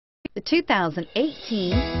The 2018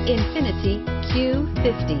 INFINITI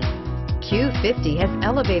Q50. Q50 has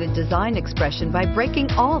elevated design expression by breaking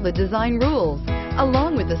all the design rules.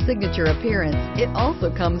 Along with the signature appearance, it also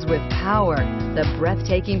comes with power. The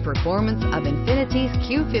breathtaking performance of Infiniti's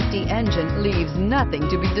Q50 engine leaves nothing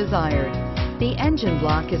to be desired. The engine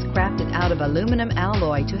block is crafted out of aluminum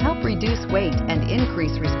alloy to help reduce weight and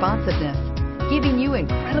increase responsiveness, giving you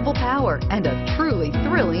incredible power and a truly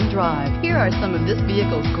thrilling drive. Here are some of this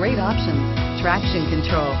vehicle's great options: traction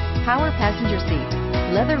control, power passenger seat,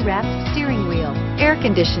 leather-wrapped steering wheel, air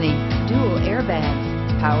conditioning, dual airbags,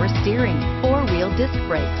 power steering, four-wheel disc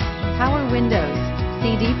brakes, power windows,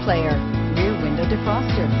 CD player, rear window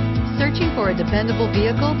defroster. Searching for a dependable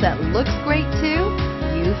vehicle that looks great too?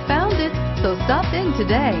 You found it, so stop in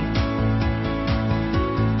today.